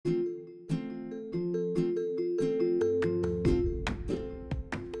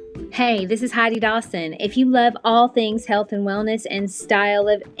Hey, this is Heidi Dawson. If you love all things health and wellness and style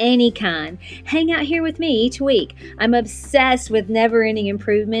of any kind, hang out here with me each week. I'm obsessed with never-ending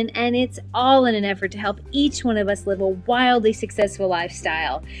improvement, and it's all in an effort to help each one of us live a wildly successful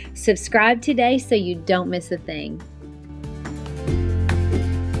lifestyle. Subscribe today so you don't miss a thing.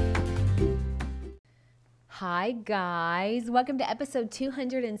 Hi, guys. Welcome to episode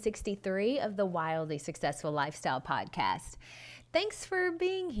 263 of the Wildly Successful Lifestyle Podcast. Thanks for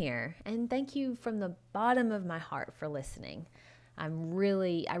being here, and thank you from the bottom of my heart for listening. I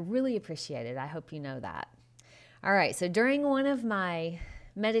really appreciate it. I hope you know that. All right, so during one of my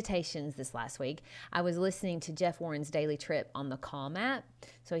meditations this last week, I was listening to Jeff Warren's Daily Trip on the Calm app.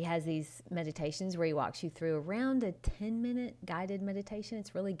 So he has these meditations where he walks you through around a 10-minute guided meditation.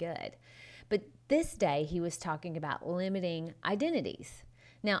 It's really good. But this day, he was talking about limiting identities.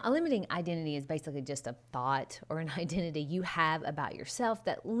 Now, a limiting identity is basically just a thought or an identity you have about yourself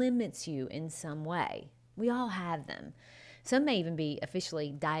that limits you in some way. We all have them. Some may even be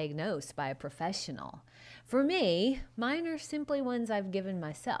officially diagnosed by a professional. For me, mine are simply ones I've given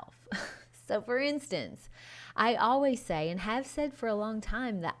myself. So for instance, I always say and have said for a long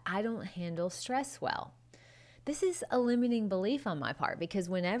time that I don't handle stress well. This is a limiting belief on my part because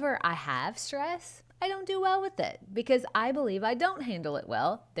whenever I have stress, I don't do well with it because I believe I don't handle it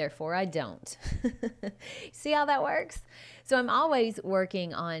well, therefore I don't. See how that works? So I'm always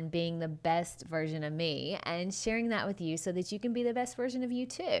working on being the best version of me and sharing that with you so that you can be the best version of you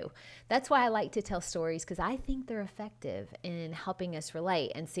too. That's why I like to tell stories because I think they're effective in helping us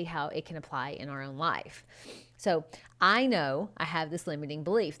relate and see how it can apply in our own life. So I know I have this limiting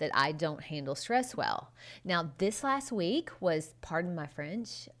belief that I don't handle stress well. Now, this last week was, pardon my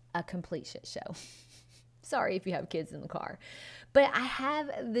French, a complete shit show. Sorry if you have kids in the car. But I have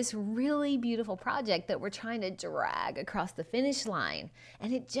this really beautiful project that we're trying to drag across the finish line.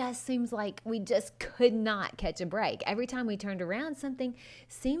 And it just seems like we just could not catch a break. Every time we turned around, something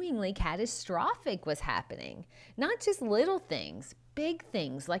seemingly catastrophic was happening. Not just little things, big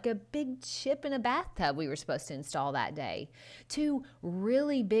things like a big chip in a bathtub we were supposed to install that day, to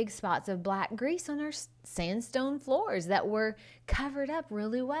really big spots of black grease on our sandstone floors that were covered up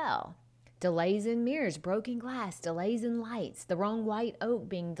really well. Delays in mirrors, broken glass, delays in lights, the wrong white oak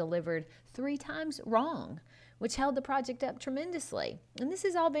being delivered 3 times wrong, which held the project up tremendously. And this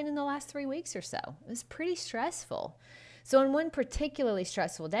has all been in the last 3 weeks or so. It was pretty stressful. So on one particularly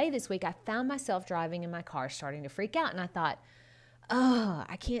stressful day this week, I found myself driving in my car starting to freak out. And I thought,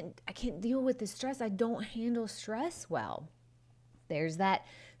 I can't deal with this stress. I don't handle stress well. There's that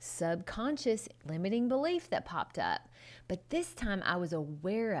subconscious limiting belief that popped up. But this time I was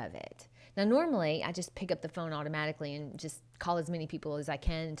aware of it. Now, normally I just pick up the phone automatically and just call as many people as I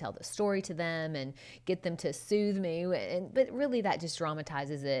can and tell the story to them and get them to soothe me. But really that just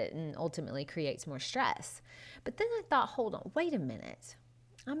dramatizes it and ultimately creates more stress. But then I thought, hold on, wait a minute.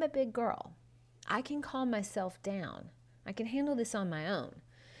 I'm a big girl. I can calm myself down. I can handle this on my own.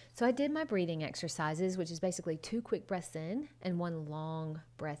 So I did my breathing exercises, which is basically 2 quick breaths in and 1 long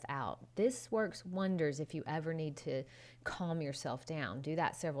breath out. This works wonders if you ever need to calm yourself down. Do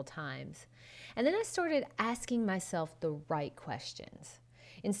that several times. And then I started asking myself the right questions.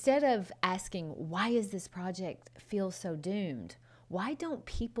 Instead of asking, why is this project feel so doomed? Why don't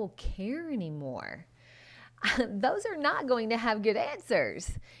people care anymore? Those are not going to have good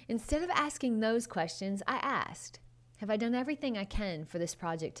answers. Instead of asking those questions, I asked, have I done everything I can for this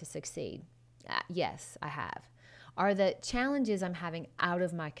project to succeed? Yes, I have. Are the challenges I'm having out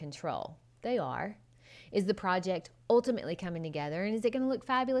of my control? They are. Is the project ultimately coming together, and is it going to look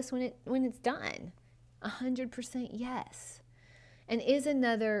fabulous when it's done? 100% yes. And is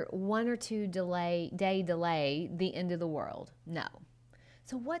another 1 or 2 day delay the end of the world? No.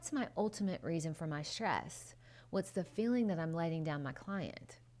 So what's my ultimate reason for my stress? What's the feeling that I'm letting down my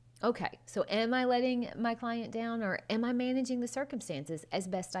client? Okay, so am I letting my client down, or am I managing the circumstances as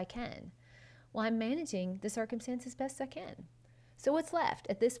best I can? Well, I'm managing the circumstances best I can. So what's left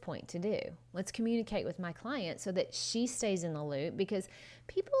at this point to do? Let's communicate with my client so that she stays in the loop, because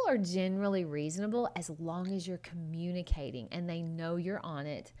people are generally reasonable as long as you're communicating and they know you're on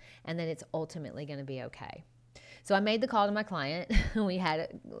it and that it's ultimately going to be okay. So I made the call to my client. We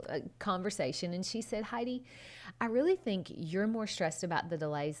had a conversation, and she said, Heidi, I really think you're more stressed about the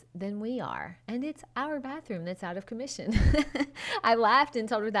delays than we are, and it's our bathroom that's out of commission. I laughed and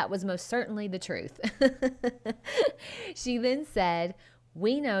told her that was most certainly the truth. She then said,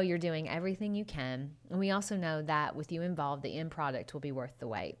 we know you're doing everything you can, and we also know that with you involved, the end product will be worth the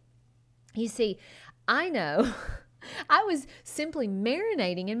wait. You see, I know I was simply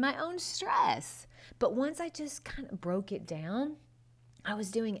marinating in my own stress. But once I just kind of broke it down I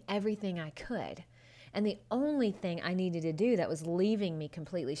was doing everything I could. And the only thing I needed to do that was leaving me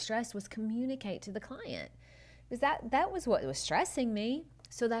completely stressed was communicate to the client. Because that was what was stressing me.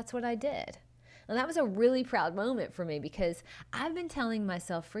 So that's what I did. And that was a really proud moment for me because I've been telling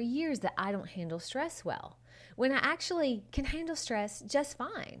myself for years that I don't handle stress well, when I actually can handle stress just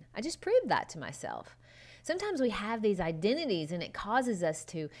fine. I just proved that to myself. Sometimes we have these identities and it causes us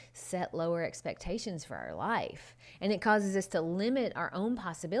to set lower expectations for our life. And it causes us to limit our own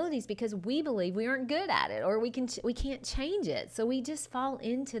possibilities because we believe we aren't good at it or we can't change it. So we just fall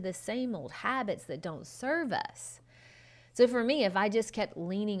into the same old habits that don't serve us. So for me, if I just kept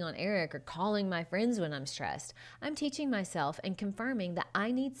leaning on Eric or calling my friends when I'm stressed, I'm teaching myself and confirming that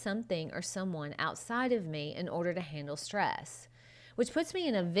I need something or someone outside of me in order to handle stress, which puts me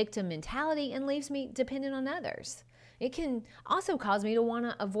in a victim mentality and leaves me dependent on others. It can also cause me to want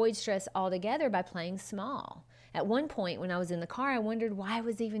to avoid stress altogether by playing small. At one point when I was in the car, I wondered why I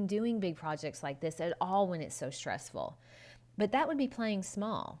was even doing big projects like this at all when it's so stressful. But that would be playing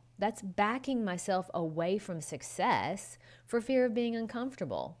small. That's backing myself away from success for fear of being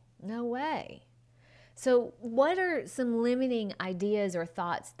uncomfortable. No way. So, what are some limiting ideas or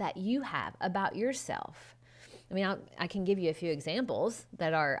thoughts that you have about yourself? I mean, I can give you a few examples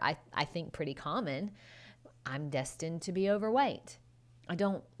that are, I think, pretty common. I'm destined to be overweight. I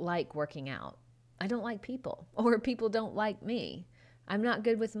don't like working out. I don't like people, or people don't like me. I'm not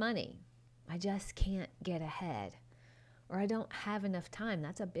good with money. I just can't get ahead. Or I don't have enough time.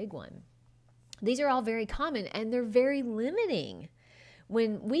 That's a big one. These are all very common and they're very limiting.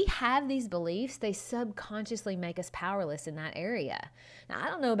 When we have these beliefs, they subconsciously make us powerless in that area. Now, I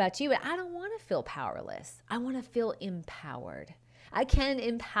don't know about you, but I don't want to feel powerless. I want to feel empowered. I can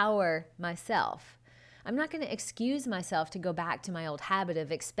empower myself. I'm not going to excuse myself to go back to my old habit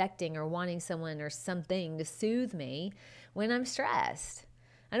of expecting or wanting someone or something to soothe me when I'm stressed.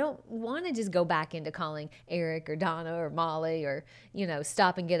 I don't want to just go back into calling Eric or Donna or Molly or,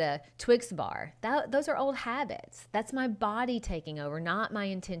 stop and get a Twix bar. Those are old habits. That's my body taking over, not my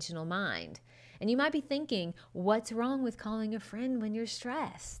intentional mind. And you might be thinking, what's wrong with calling a friend when you're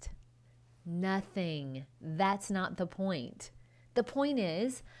stressed? Nothing. That's not the point. The point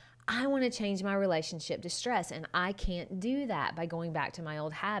is, I want to change my relationship to stress, and I can't do that by going back to my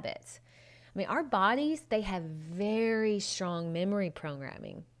old habits. I mean, our bodies, they have very strong memory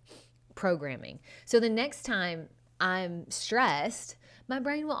programming. So the next time I'm stressed, my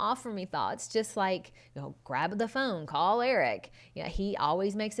brain will offer me thoughts just like, grab the phone, call Eric. He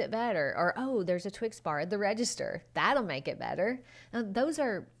always makes it better. Or, oh, there's a Twix bar at the register. That'll make it better. Now, those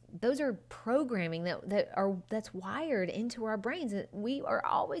are programming that's wired into our brains. We are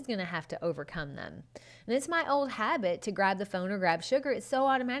always going to have to overcome them. And it's my old habit to grab the phone or grab sugar. It's so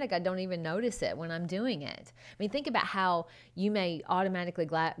automatic I don't even notice it when I'm doing it. I mean, think about how you may automatically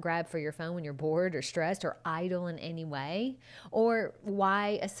grab for your phone when you're bored or stressed or idle in any way, or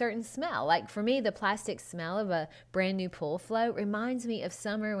why a certain smell. Like for me, the plastic smell of a brand new pool float reminds me of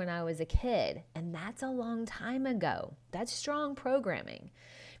summer when I was a kid, and that's a long time ago. That's strong programming.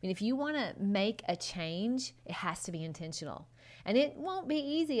 I mean, if you want to make a change, it has to be intentional. And it won't be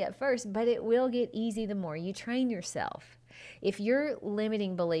easy at first, but it will get easy the more you train yourself. If your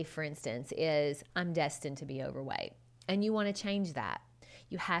limiting belief, for instance, is I'm destined to be overweight, and you want to change that,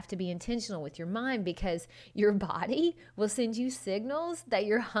 you have to be intentional with your mind because your body will send you signals that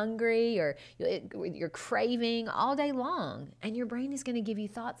you're hungry or you're craving all day long. And your brain is going to give you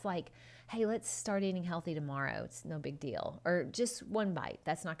thoughts like, hey, let's start eating healthy tomorrow. It's no big deal. Or just one bite.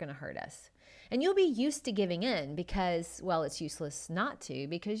 That's not going to hurt us. And you'll be used to giving in because, well, it's useless not to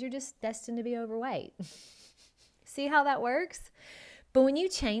because you're just destined to be overweight. See how that works? But when you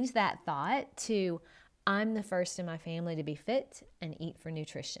change that thought to, I'm the first in my family to be fit and eat for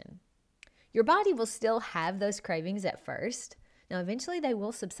nutrition, your body will still have those cravings at first. Now, eventually they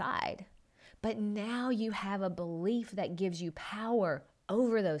will subside. But now you have a belief that gives you power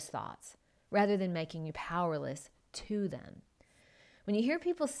over those thoughts rather than making you powerless to them. When you hear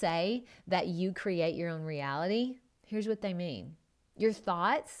people say that you create your own reality, here's what they mean. Your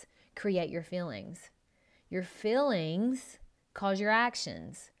thoughts create your feelings. Your feelings cause your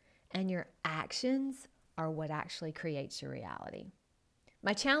actions, and your actions are what actually creates your reality.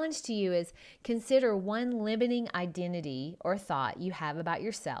 My challenge to you is consider one limiting identity or thought you have about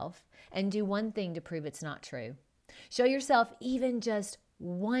yourself and do one thing to prove it's not true. Show yourself even just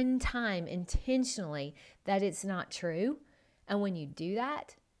one time intentionally that it's not true. And when you do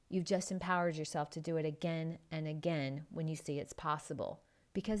that, you've just empowered yourself to do it again and again when you see it's possible,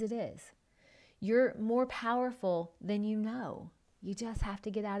 because it is. You're more powerful than you know. You just have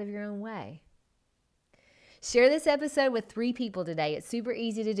to get out of your own way. Share this episode with 3 people today. It's super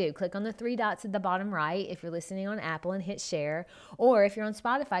easy to do. Click on the 3 dots at the bottom right if you're listening on Apple and hit share. Or if you're on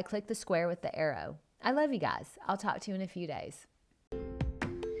Spotify, click the square with the arrow. I love you guys. I'll talk to you in a few days.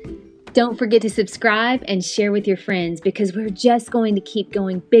 Don't forget to subscribe and share with your friends because we're just going to keep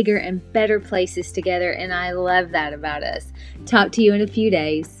going bigger and better places together, and I love that about us. Talk to you in a few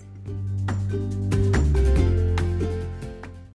days.